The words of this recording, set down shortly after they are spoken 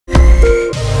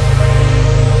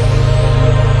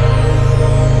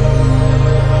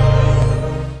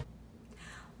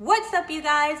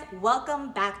guys,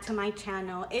 welcome back to my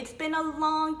channel. It's been a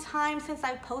long time since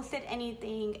I posted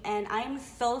anything, and I'm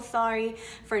so sorry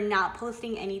for not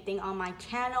posting anything on my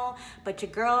channel, but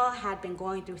your girl had been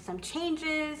going through some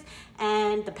changes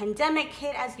and the pandemic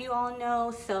hit, as you all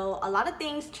know, so a lot of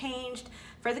things changed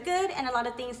for the good and a lot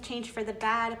of things changed for the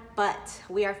bad, but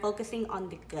we are focusing on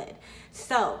the good.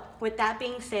 So with that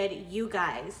being said, you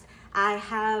guys, I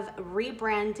have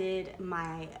rebranded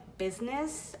my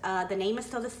business. The name is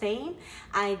still the same.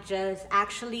 I just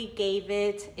actually gave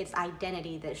it its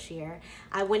identity this year.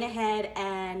 I went ahead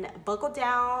and buckled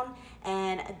down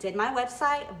and did my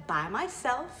website by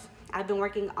myself. I've been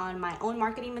working on my own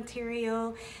marketing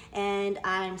material, and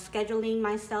I'm scheduling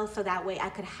myself so that way I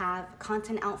could have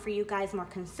content out for you guys more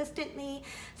consistently.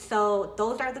 So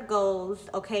those are the goals,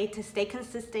 okay, to stay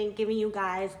consistent, giving you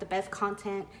guys the best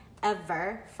content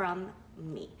ever from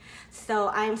me. So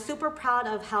I'm super proud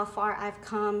of how far I've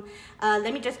come.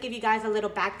 Let me just give you guys a little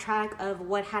backtrack of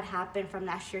what had happened from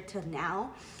last year to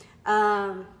now.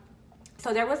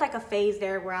 So there was like a phase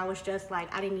there where I was just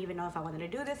like, I didn't even know if I wanted to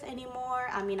do this anymore.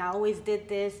 I mean, I always did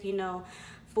this, you know,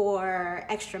 for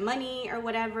extra money or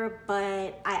whatever,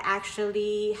 but I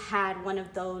actually had one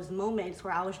of those moments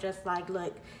where I was just like,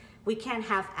 look, we can't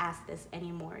half-ass this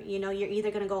anymore. You know, you're either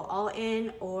gonna go all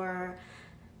in or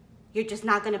you're just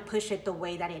not gonna push it the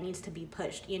way that it needs to be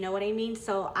pushed. You know what I mean?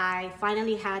 So I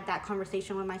finally had that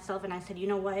conversation with myself and I said, you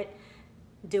know what,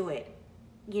 do it.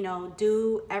 You know,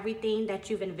 do everything that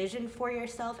you've envisioned for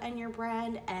yourself and your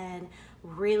brand, and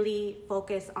really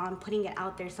focus on putting it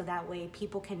out there so that way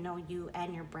people can know you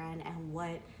and your brand and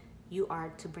what you are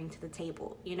to bring to the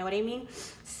table. You know what I mean?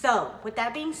 So with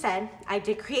that being said, I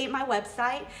did create my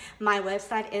website. My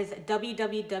website is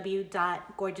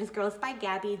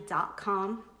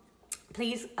www.gorgeousgirlsbygaby.com.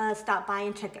 Please stop by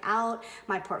and check it out.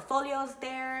 My portfolio's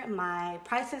there, my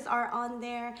prices are on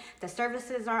there, the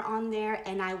services are on there,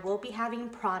 and I will be having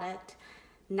product,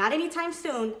 not anytime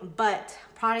soon, but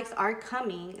products are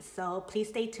coming, so please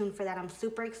stay tuned for that. I'm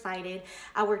super excited.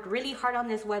 I worked really hard on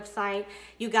this website.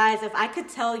 You guys, if I could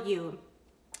tell you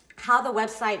how the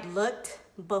website looked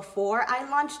before I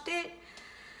launched it,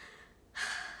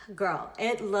 girl,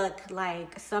 it looked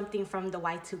like something from the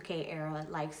Y2K era.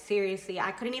 Like, seriously,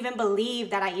 I couldn't even believe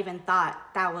that I even thought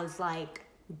that was like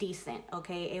decent.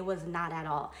 Okay, it was not at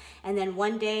all. And then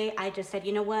one day I just said,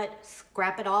 you know what,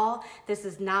 scrap it all. This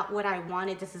is not what I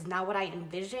wanted. This is not what I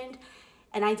envisioned.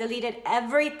 And I deleted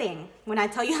everything. When I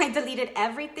tell you I deleted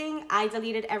everything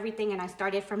and I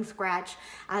started from scratch.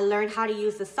 I learned how to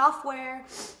use the software,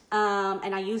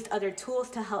 and I used other tools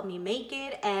to help me make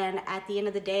it. And at the end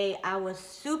of the day, I was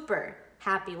super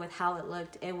happy with how it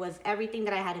looked. It was everything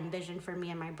that I had envisioned for me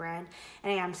and my brand.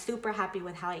 And I am super happy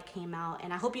with how it came out.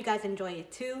 And I hope you guys enjoy it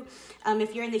too.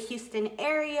 If you're in the Houston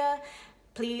area,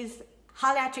 please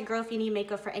holler at your girl if you need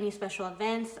makeup for any special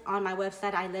events. On my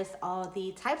website, I list all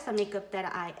the types of makeup that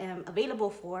I am available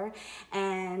for.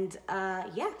 And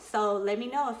yeah, so let me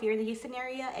know if you're in the Houston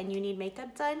area and you need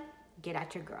makeup done, get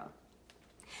at your girl.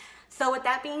 So with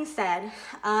that being said,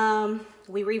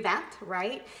 we revamped,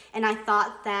 right? And I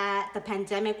thought that the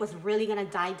pandemic was really gonna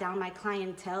die down my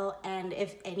clientele. And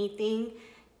if anything,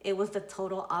 it was the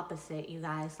total opposite, you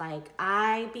guys. Like,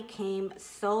 I became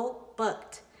so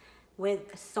booked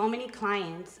with so many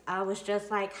clients. I was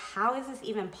just like, how is this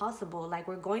even possible? Like,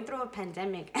 we're going through a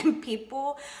pandemic and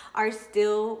people are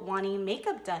still wanting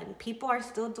makeup done. People are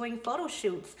still doing photo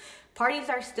shoots. Parties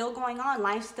are still going on.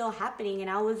 Life's still happening. And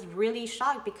I was really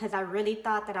shocked because I really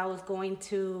thought that I was going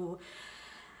to,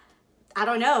 I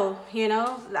don't know, you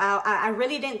know, I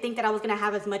really didn't think that I was going to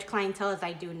have as much clientele as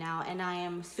I do now. And I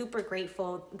am super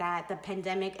grateful that the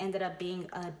pandemic ended up being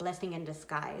a blessing in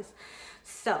disguise.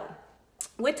 So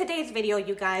with today's video,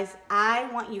 you guys, I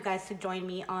want you guys to join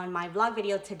me on my vlog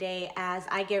video today as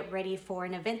I get ready for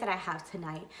an event that I have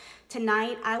tonight.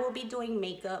 Tonight, I will be doing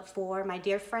makeup for my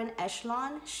dear friend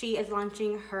Echelon. She is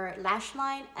launching her lash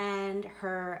line and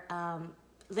her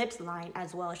lips line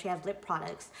as well. She has lip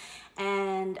products.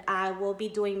 And I will be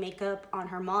doing makeup on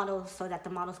her models so that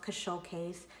the models could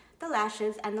showcase the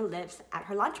lashes and the lips at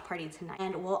her launch party tonight.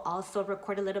 And we'll also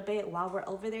record a little bit while we're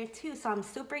over there too. So I'm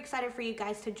super excited for you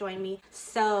guys to join me.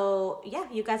 So yeah,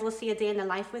 you guys will see a day in the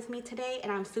life with me today,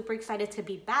 and I'm super excited to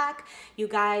be back. You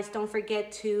guys don't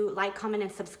forget to like, comment,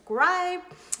 and subscribe.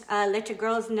 Let your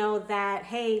girls know that,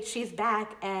 hey, she's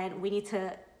back and we need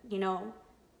to, you know,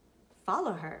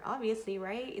 follow her, obviously,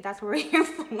 right? That's what we're here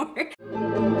for.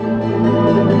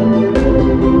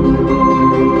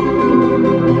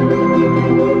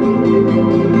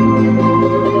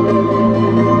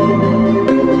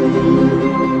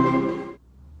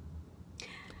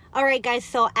 Alright guys,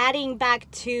 so adding back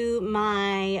to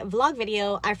my vlog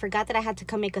video, I forgot that I had to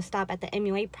come make a stop at the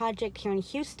MUA project here in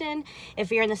Houston. If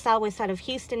you're in the southwest side of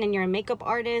Houston and you're a makeup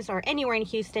artist, or anywhere in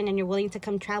Houston and you're willing to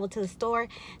come travel to the store,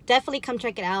 definitely come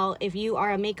check it out. If you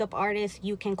are a makeup artist,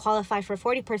 you can qualify for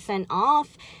 40%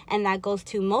 off, and that goes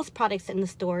to most products in the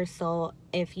store. So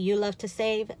if you love to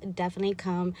save, definitely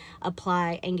come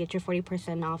apply and get your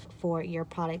 40% off for your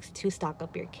products to stock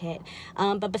up your kit.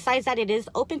 But besides that, it is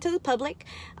open to the public.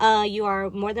 You are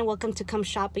more than welcome to come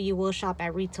shop, but you will shop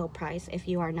at retail price if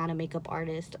you are not a makeup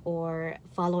artist or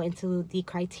follow into the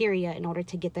criteria in order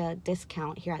to get the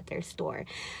discount here at their store.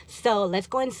 So let's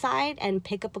go inside and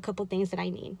pick up a couple things that I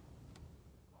need.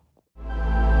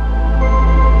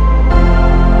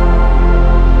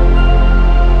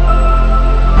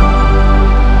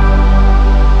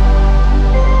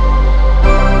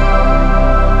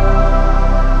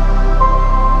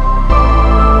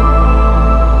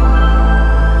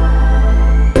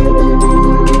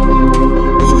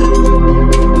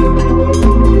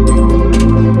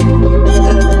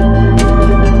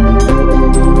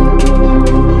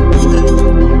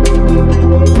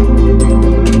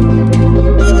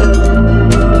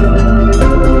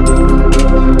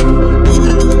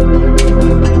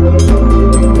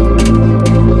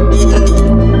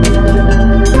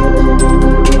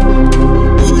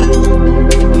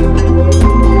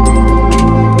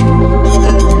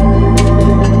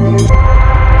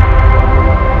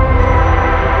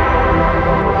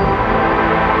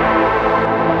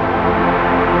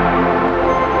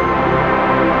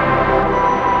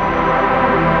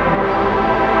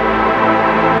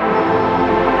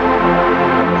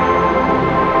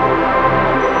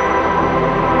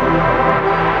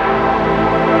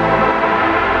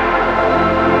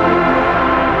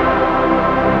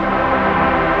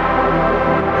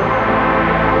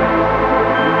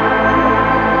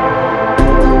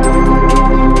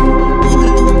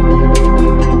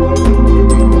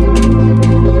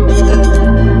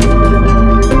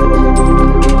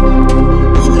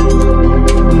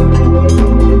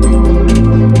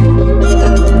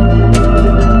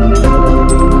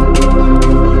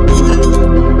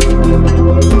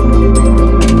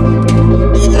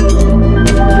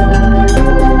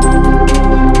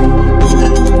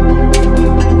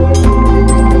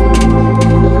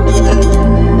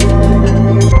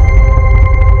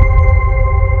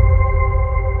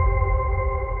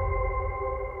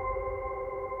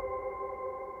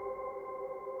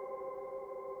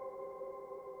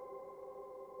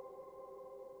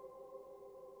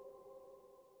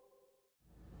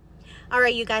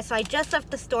 Alright you guys, so I just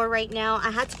left the store right now.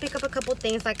 I had to pick up a couple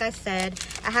things. Like I said,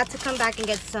 I had to come back and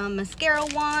get some mascara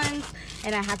wands,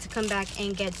 and I had to come back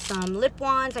and get some lip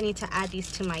wands. I need to add these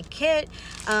to my kit.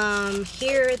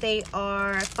 Here they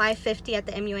are $5.50 at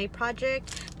the MUA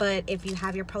project, but if you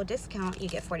have your pro discount, you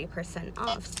get 40%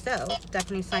 off. So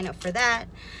definitely sign up for that.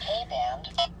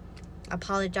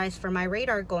 Apologize for my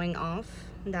radar going off.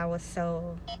 That was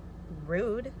so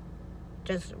rude.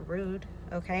 Just rude.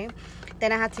 Okay,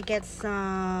 then I had to get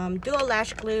some dual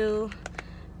lash glue.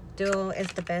 Dual is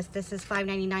the best. This is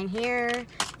 $5.99 here.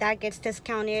 That gets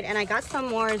discounted. And I got some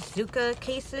more Zuka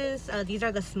cases. These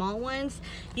are the small ones.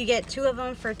 You get 2 of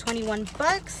them for 21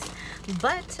 bucks.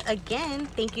 But again,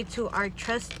 thank you to our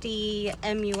trusty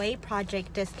MUA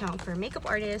project discount for makeup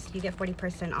artists. You get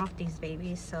 40% off these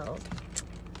babies. So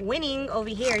winning over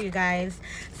here, you guys.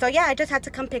 So yeah, I just had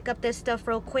to come pick up this stuff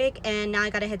real quick, and now I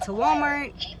gotta head to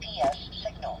Walmart. GPS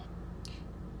signal.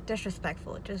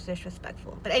 Disrespectful, just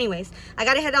disrespectful. But anyways, I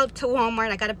gotta head out to Walmart.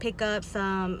 I gotta pick up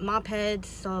some mop heads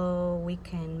so we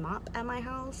can mop at my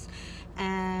house,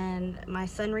 and my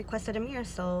son requested a mirror,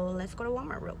 so let's go to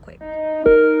Walmart real quick.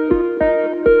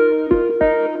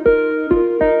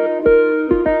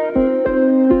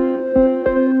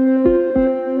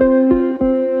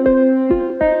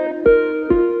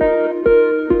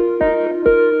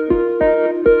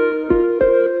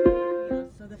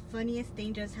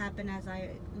 Thing just happened as I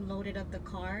loaded up the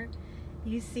car.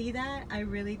 You see that? I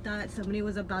really thought somebody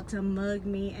was about to mug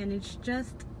me, and it's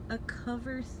just a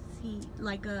cover seat,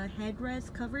 like a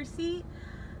headrest cover seat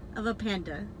of a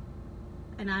panda,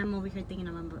 and I'm over here thinking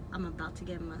I'm about to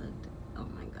get mugged. Oh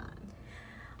my god.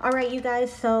 All right you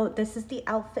guys, so this is the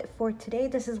outfit for today.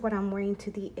 This is what I'm wearing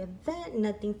to the event.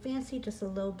 Nothing fancy, just a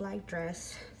little black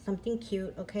dress, something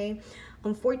cute. Okay,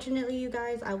 unfortunately you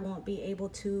guys, I won't be able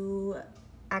to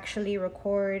actually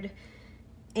record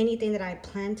anything that I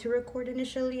planned to record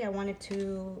initially. I wanted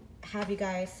to have you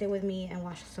guys sit with me and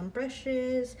wash some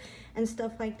brushes and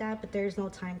stuff like that, but there's no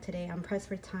time today. I'm pressed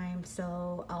for time,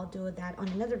 so I'll do that on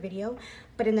another video.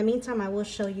 But in the meantime, I will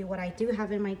show you what I do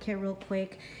have in my kit real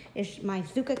quick. It's my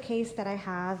Zuka case that I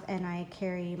have, and I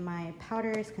carry my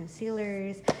powders,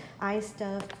 concealers, eye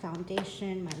stuff,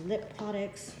 foundation, my lip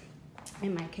products.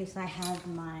 In my case, I have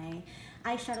my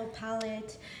eyeshadow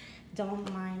palette.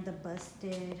 Don't mind the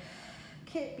busted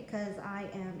kit because I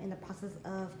am in the process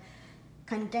of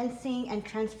condensing and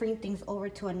transferring things over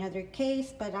to another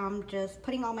case, but I'm just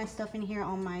putting all my stuff in here.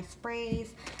 All my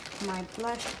sprays, my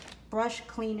brush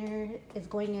cleaner is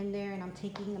going in there, and I'm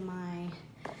taking my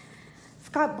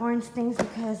Scott Barnes things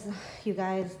because you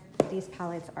guys, these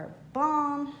palettes are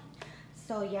bomb.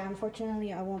 So yeah,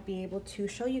 unfortunately I won't be able to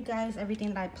show you guys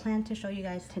everything that I plan to show you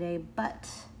guys today, but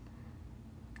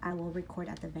I will record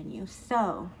at the venue,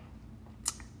 so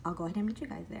I'll go ahead and meet you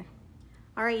guys there.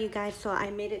 All right, you guys, so I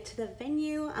made it to the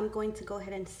venue. I'm going to go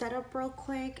ahead and set up real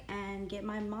quick and get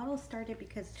my model started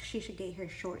because she should get here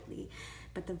shortly.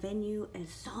 But the venue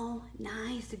is so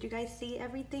nice. Did you guys see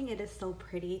everything? It is so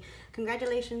pretty.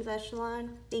 Congratulations,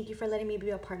 Echelon. Thank you for letting me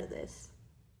be a part of this.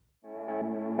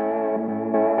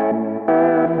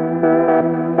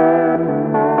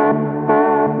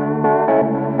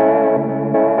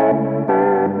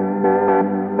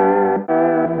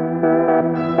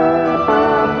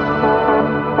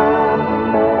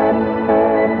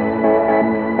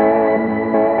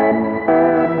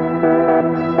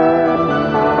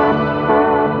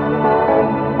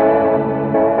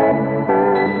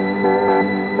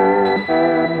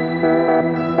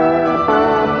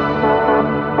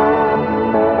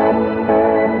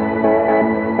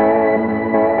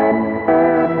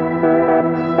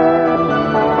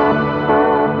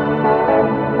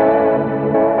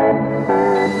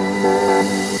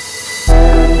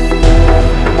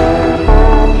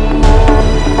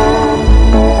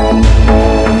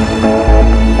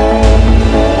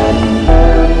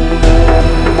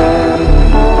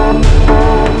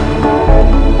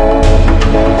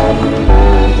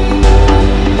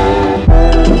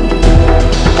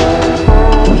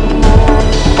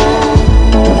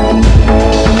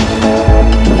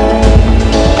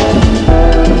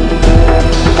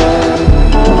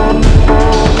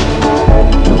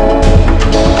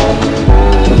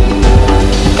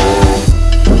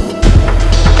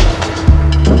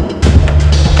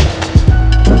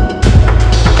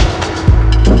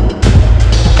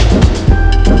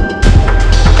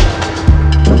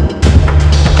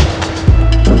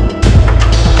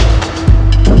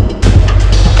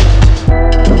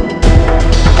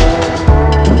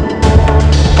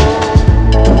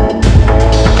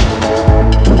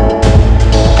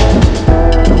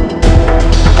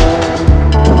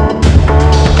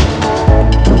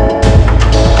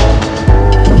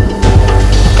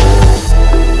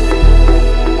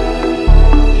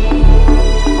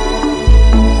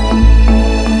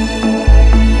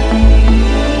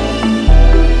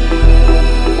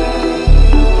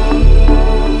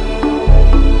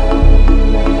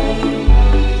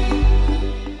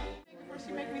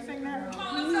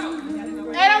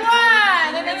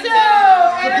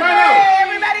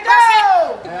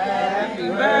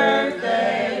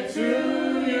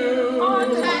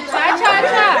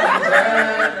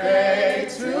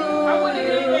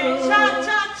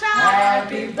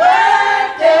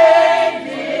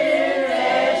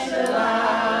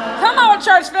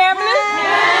 Church family.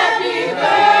 Happy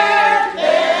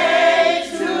birthday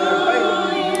to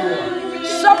you.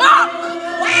 Shabbat.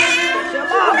 Wow.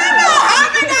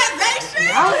 Organization.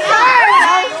 Outside.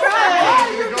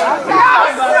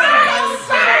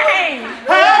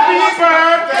 Happy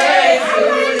birthday to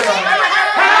you.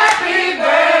 Happy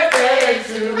birthday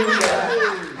to you.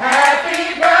 Happy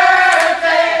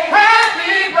birthday.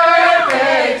 Happy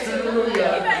birthday to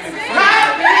you.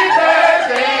 Happy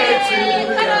birthday to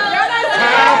you.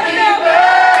 Happy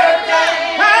birthday,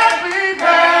 happy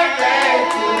birthday to you.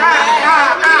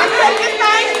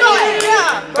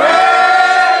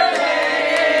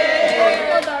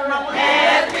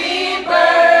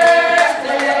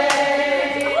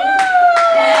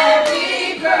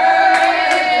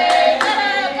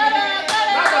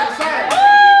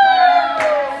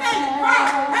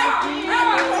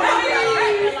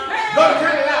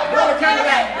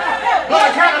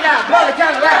 Blow the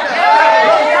candle out.